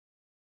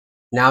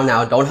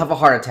Now, don't have a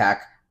heart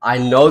attack. I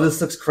know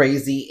this looks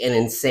crazy and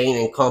insane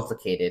and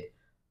complicated,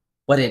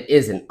 but it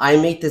isn't. I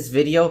made this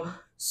video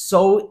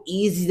so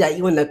easy that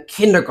even a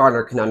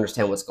kindergartner can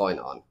understand what's going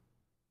on. I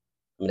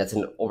mean, that's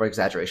an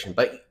over-exaggeration,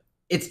 but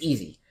it's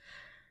easy.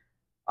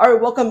 All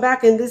right, welcome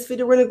back. In this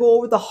video, we're going to go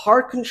over the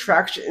heart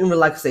contraction and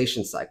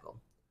relaxation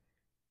cycle.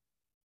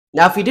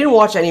 Now, if you didn't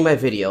watch any of my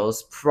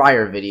videos,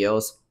 prior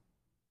videos,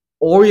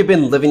 or you've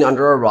been living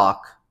under a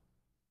rock,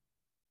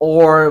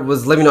 or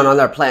was living on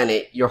another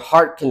planet, your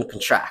heart can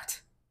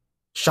contract.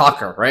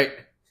 Shocker, right?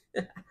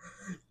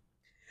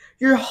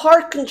 Your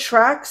heart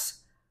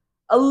contracts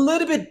a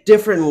little bit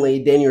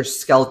differently than your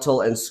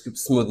skeletal and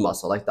smooth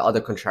muscle, like the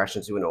other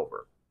contractions we went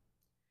over.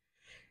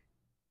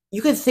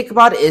 You can think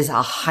about it as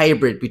a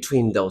hybrid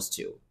between those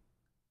two.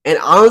 And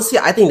honestly,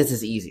 I think this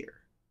is easier.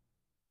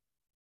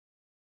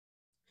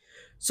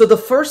 So the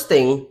first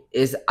thing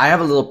is I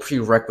have a little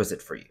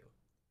prerequisite for you.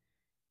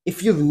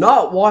 If you've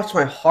not watched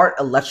my heart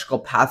electrical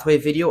pathway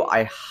video,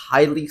 I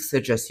highly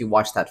suggest you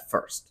watch that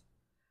first.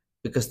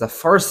 Because the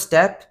first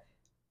step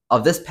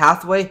of this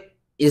pathway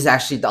is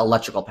actually the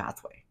electrical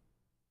pathway.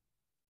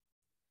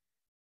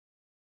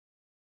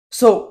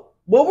 So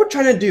what we're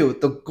trying to do,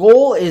 the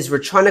goal is we're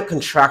trying to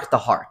contract the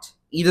heart.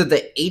 Either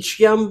the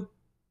atrium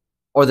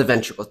or the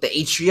ventricles. The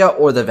atria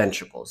or the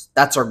ventricles.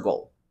 That's our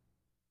goal.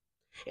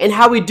 And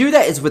how we do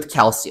that is with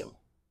calcium.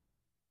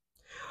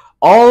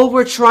 All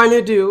we're trying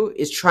to do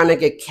is trying to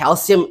get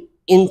calcium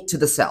into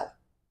the cell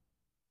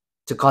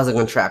to cause a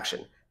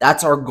contraction.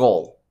 That's our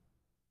goal.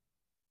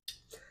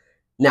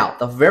 Now,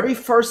 the very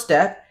first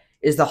step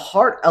is the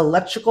heart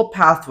electrical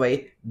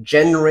pathway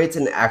generates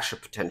an action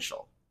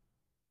potential.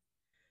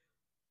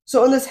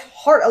 So in this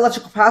heart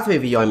electrical pathway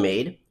video I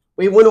made,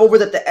 we went over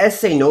that the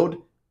SA node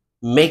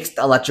makes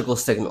the electrical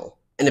signal.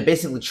 And it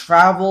basically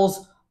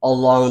travels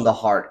along the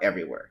heart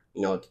everywhere,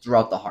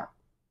 throughout the heart.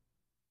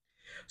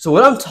 So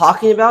what I'm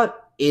talking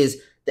about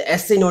is the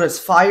SA node is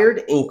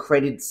fired and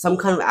created some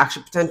kind of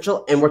action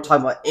potential, and we're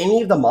talking about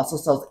any of the muscle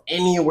cells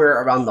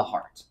anywhere around the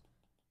heart.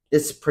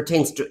 This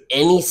pertains to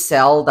any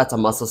cell that's a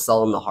muscle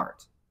cell in the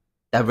heart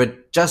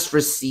that just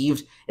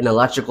received an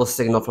electrical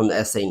signal from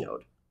the SA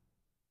node.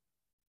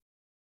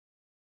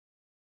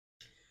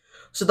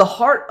 So the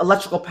heart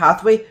electrical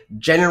pathway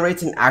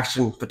generates an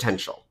action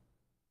potential.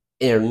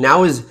 And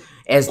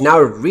has now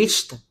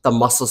reached the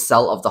muscle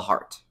cell of the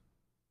heart.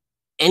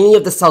 Any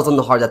of the cells on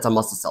the heart that's a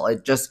muscle cell,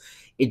 it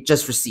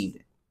just received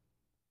it.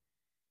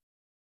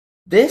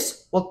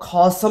 This will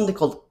cause something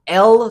called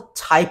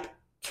L-type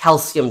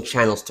calcium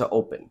channels to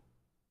open.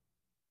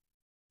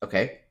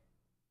 Okay?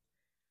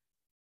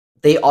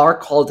 They are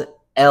called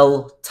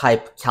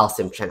L-type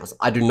calcium channels.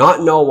 I do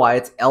not know why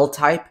it's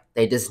L-type.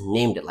 They just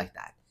named it like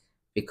that.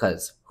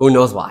 Because who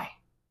knows why?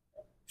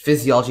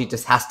 Physiology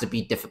just has to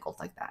be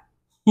difficult like that.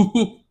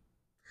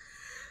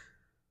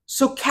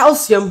 So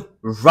calcium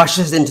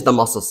rushes into the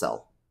muscle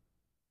cell.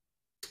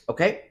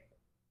 Okay?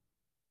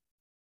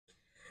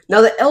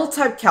 Now the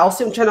L-type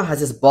calcium channel has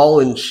this ball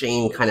and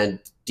chain kind of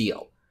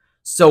deal.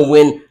 So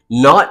when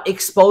not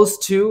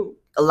exposed to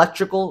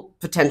electrical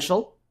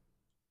potential,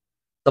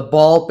 the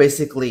ball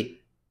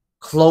basically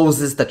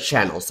closes the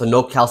channel, so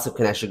no calcium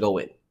can actually go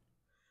in.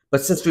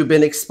 But since we've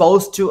been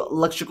exposed to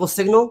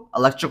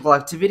electrical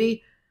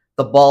activity,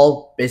 the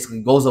ball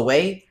basically goes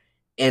away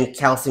and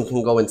calcium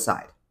can go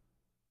inside.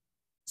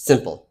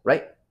 Simple,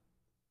 right?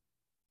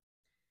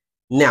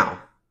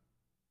 Now,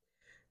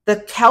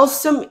 the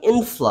calcium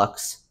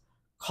influx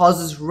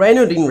causes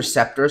ryanodine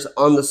receptors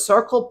on the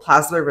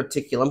sarcoplasmic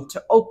reticulum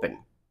to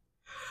open.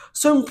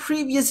 So in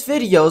previous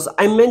videos,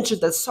 I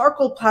mentioned that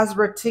sarcoplasmic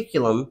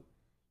reticulum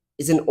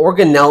is an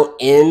organelle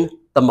in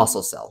the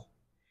muscle cell.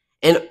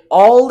 And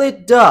all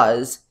it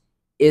does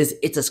is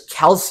it's a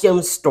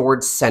calcium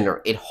storage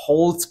center. It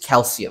holds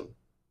calcium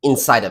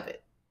inside of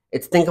it.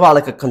 Think about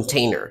like a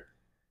container.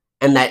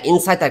 And that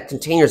inside that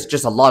container is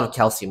just a lot of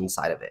calcium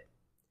inside of it.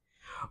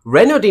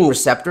 Ryanodine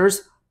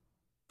receptors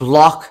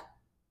block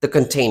the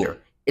container.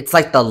 It's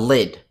like the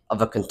lid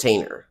of a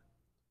container.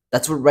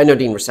 That's what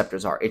ryanodine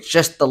receptors are. It's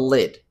just the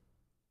lid.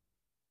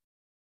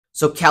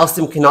 So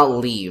calcium cannot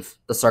leave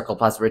the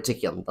sarcoplasmic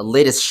reticulum. The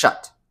lid is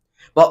shut.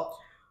 But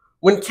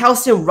when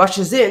calcium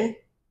rushes in,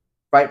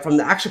 right, from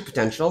the action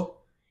potential,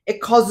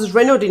 it causes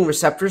ryanodine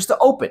receptors to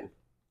open.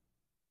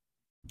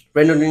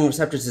 Ryanodine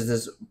receptors is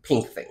this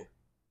pink thing.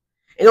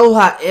 It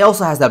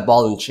also has that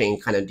ball and chain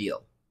kind of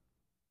deal.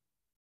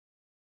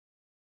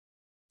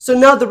 So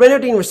now the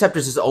ryanodine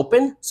receptors is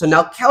open, so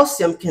now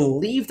calcium can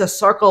leave the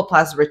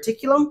sarcoplasmic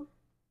reticulum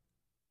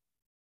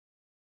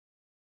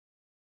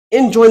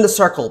and join the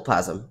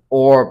sarcoplasm,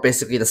 or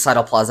basically the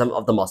cytoplasm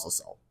of the muscle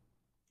cell.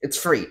 It's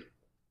free.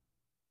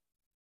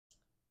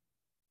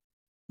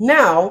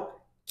 Now,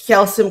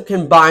 calcium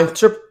can bind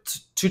to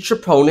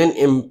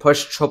troponin and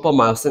push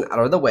tropomyosin out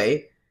of the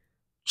way,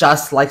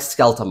 just like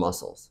skeletal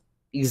muscles.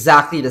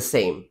 Exactly the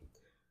same.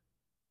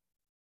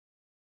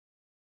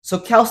 So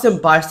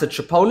calcium binds to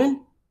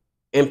troponin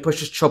and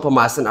pushes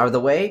tropomyosin out of the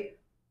way,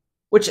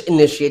 which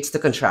initiates the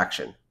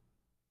contraction.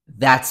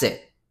 That's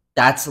it.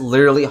 That's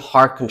literally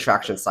heart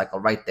contraction cycle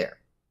right there.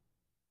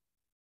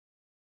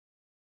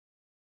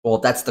 Well,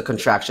 that's the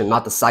contraction,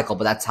 not the cycle,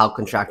 but that's how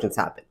contractions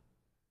happen.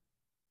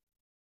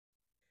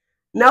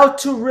 Now,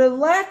 to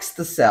relax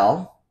the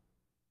cell,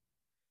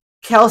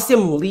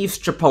 calcium leaves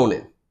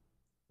troponin,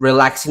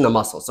 relaxing the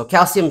muscle. So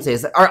calcium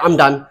says, all right, I'm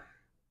done,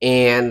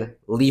 and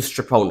leaves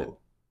troponin.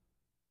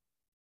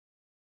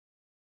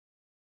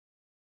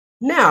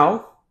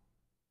 Now,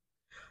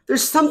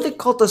 there's something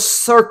called the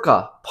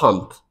Circa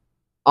pump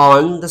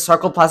on the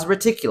sarcoplasmic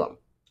reticulum,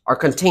 our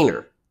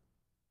container.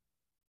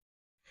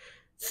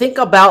 Think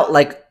about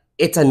like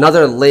it's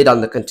another lid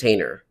on the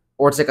container,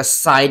 or it's like a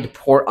side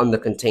port on the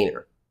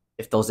container,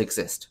 if those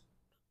exist.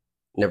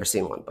 Never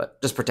seen one,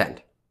 but just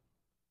pretend.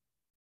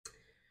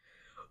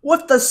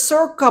 What the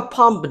Circa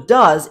pump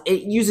does,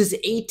 it uses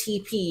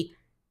ATP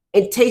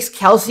and takes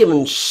calcium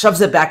and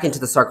shoves it back into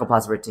the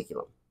sarcoplasmic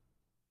reticulum.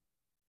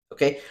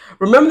 Okay,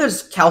 remember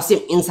there's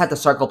calcium inside the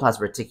sarcoplasmic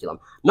reticulum.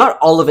 Not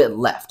all of it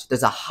left.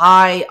 There's a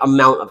high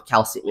amount of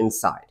calcium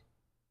inside.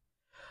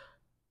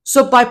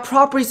 So by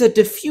properties of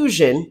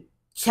diffusion,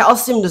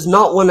 calcium does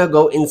not want to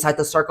go inside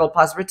the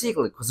sarcoplasmic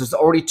reticulum because there's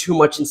already too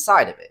much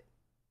inside of it.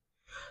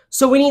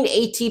 So we need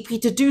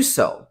ATP to do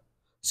so.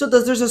 So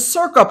there's a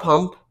Circa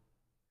pump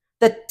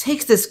that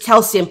takes this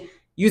calcium,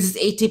 uses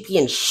ATP,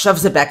 and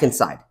shoves it back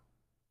inside.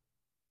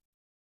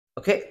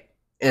 Okay,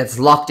 and it's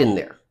locked in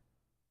there.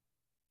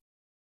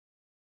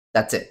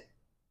 That's it.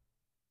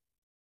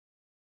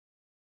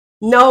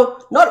 Now,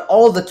 not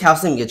all the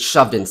calcium gets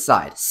shoved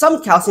inside.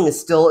 Some calcium is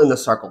still in the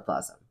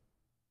sarcoplasm.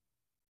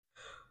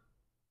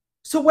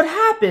 So what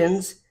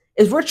happens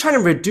is we're trying to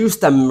reduce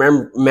the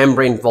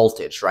membrane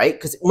voltage, right?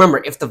 Because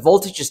remember, if the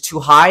voltage is too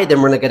high,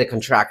 then we're going to get a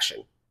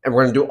contraction. And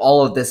we're going to do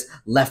all of this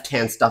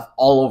left-hand stuff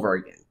all over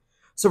again.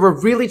 So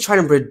we're really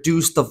trying to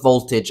reduce the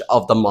voltage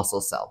of the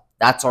muscle cell.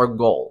 That's our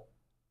goal.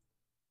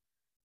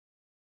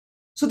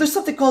 So there's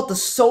something called the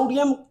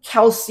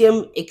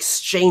sodium-calcium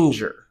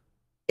exchanger.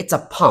 It's a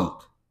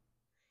pump.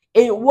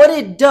 And what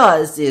it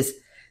does is,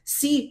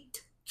 see,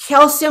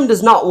 calcium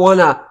does not want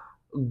to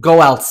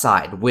go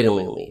outside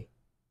willingly.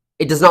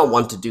 It does not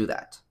want to do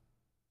that.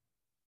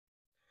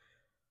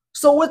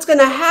 So what's going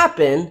to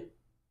happen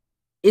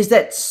is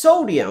that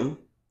sodium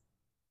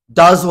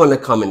does want to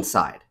come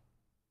inside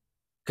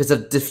because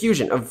of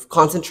diffusion, of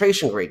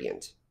concentration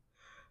gradient.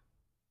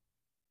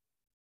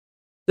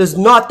 There's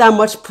not that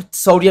much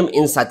sodium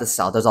inside the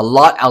cell. There's a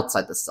lot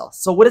outside the cell.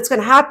 So what it's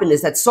going to happen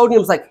is that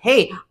sodium's like,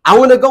 hey, I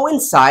want to go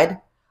inside.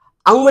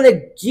 I'm going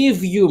to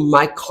give you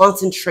my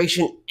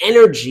concentration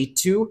energy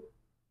to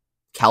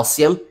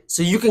calcium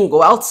so you can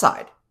go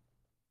outside.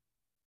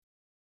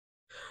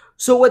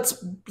 So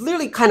what's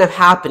really kind of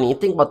happening,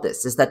 think about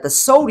this, is that the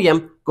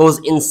sodium goes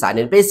inside.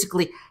 And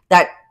basically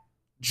that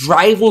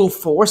driving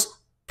force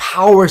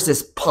powers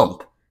this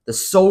pump, the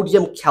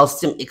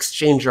sodium-calcium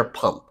exchanger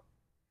pump.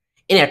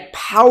 And it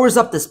powers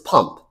up this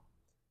pump.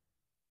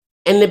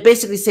 And it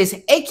basically says,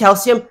 hey,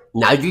 calcium,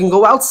 now you can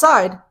go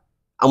outside.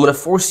 I'm going to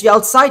force you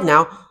outside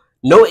now.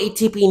 No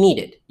ATP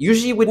needed.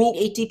 Usually you would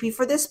need ATP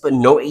for this, but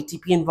no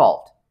ATP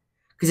involved.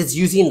 Because it's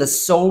using the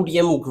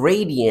sodium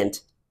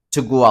gradient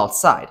to go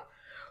outside.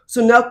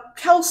 So now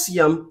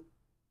calcium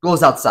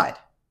goes outside.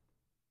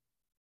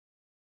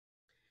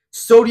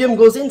 Sodium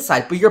goes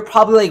inside, but you're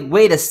probably like,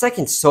 wait a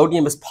second,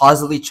 sodium is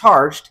positively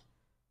charged.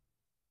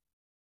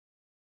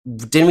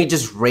 Didn't we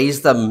just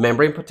raise the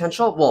membrane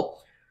potential?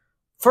 Well,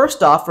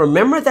 first off,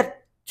 remember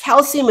that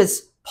calcium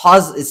is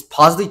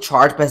positively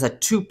charged but has a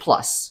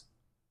 2+.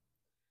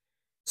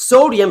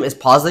 Sodium is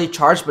positively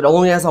charged but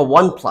only has a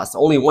 1+,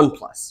 only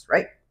 1+,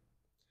 right?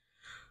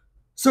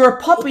 So we're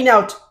pumping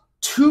out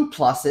 2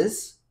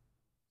 pluses.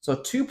 So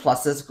 2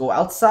 pluses go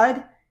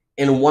outside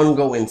and 1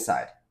 go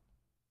inside.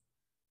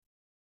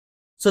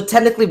 So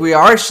technically we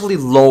are actually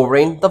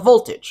lowering the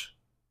voltage.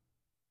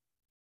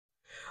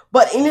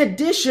 But in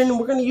addition,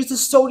 we're going to use the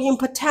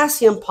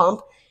sodium-potassium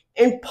pump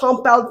and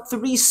pump out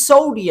 3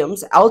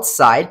 sodiums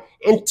outside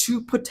and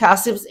 2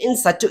 potassiums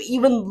inside to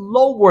even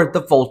lower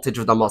the voltage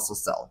of the muscle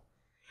cell.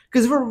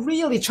 Because we're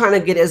really trying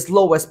to get as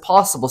low as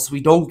possible so we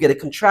don't get a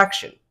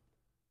contraction.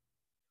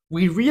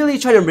 We really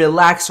try to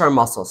relax our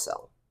muscle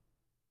cell.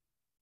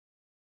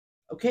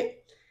 Okay?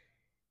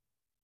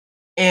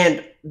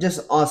 And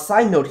just a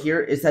side note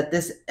here is that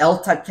this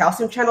L-type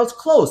calcium channel is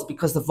closed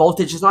because the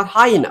voltage is not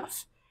high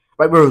enough.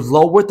 Right? We're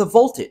lowered the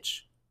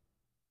voltage.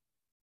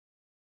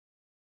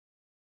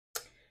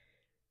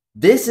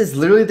 This is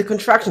literally the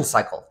contraction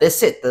cycle.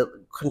 That's it,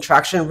 the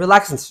contraction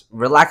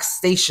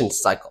relaxation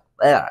cycle.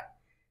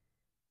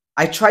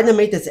 I tried to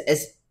make this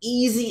as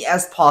easy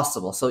as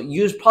possible. So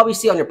you probably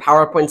see on your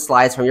PowerPoint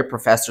slides from your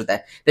professor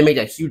that they made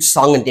a huge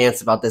song and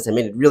dance about this and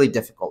made it really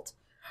difficult.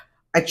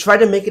 I tried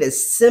to make it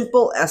as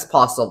simple as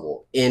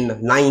possible in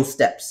 9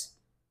 steps.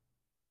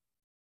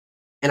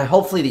 And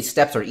hopefully these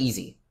steps are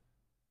easy.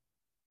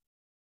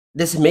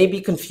 This may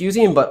be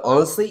confusing, but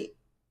honestly,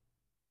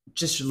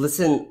 just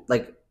listen,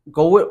 like,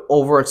 go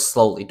over it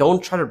slowly.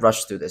 Don't try to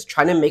rush through this.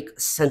 Try to make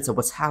sense of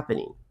what's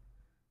happening.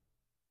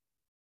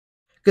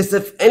 Because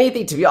if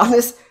anything, to be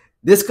honest,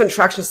 This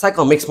contraction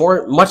cycle makes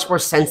much more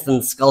sense than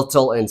the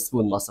skeletal and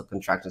smooth muscle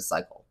contraction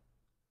cycle.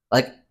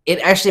 Like, it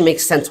actually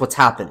makes sense what's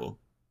happening.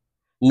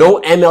 No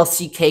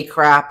MLCK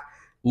crap,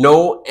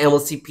 no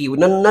MLCP,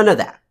 none of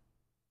that.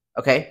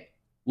 Okay?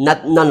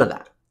 None of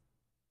that.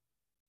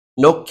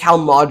 No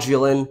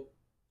calmodulin,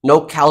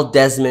 no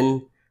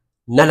caldesmin,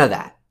 none of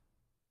that.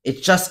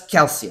 It's just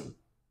calcium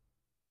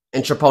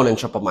and troponin,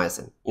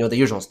 tropomyosin. You know, the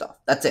usual stuff.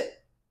 That's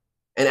it.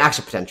 And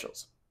action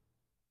potentials.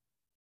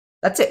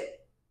 That's it.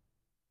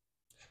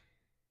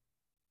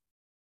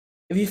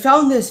 If you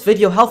found this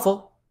video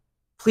helpful,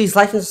 please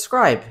like and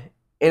subscribe.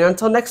 And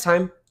until next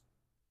time,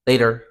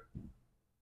 later.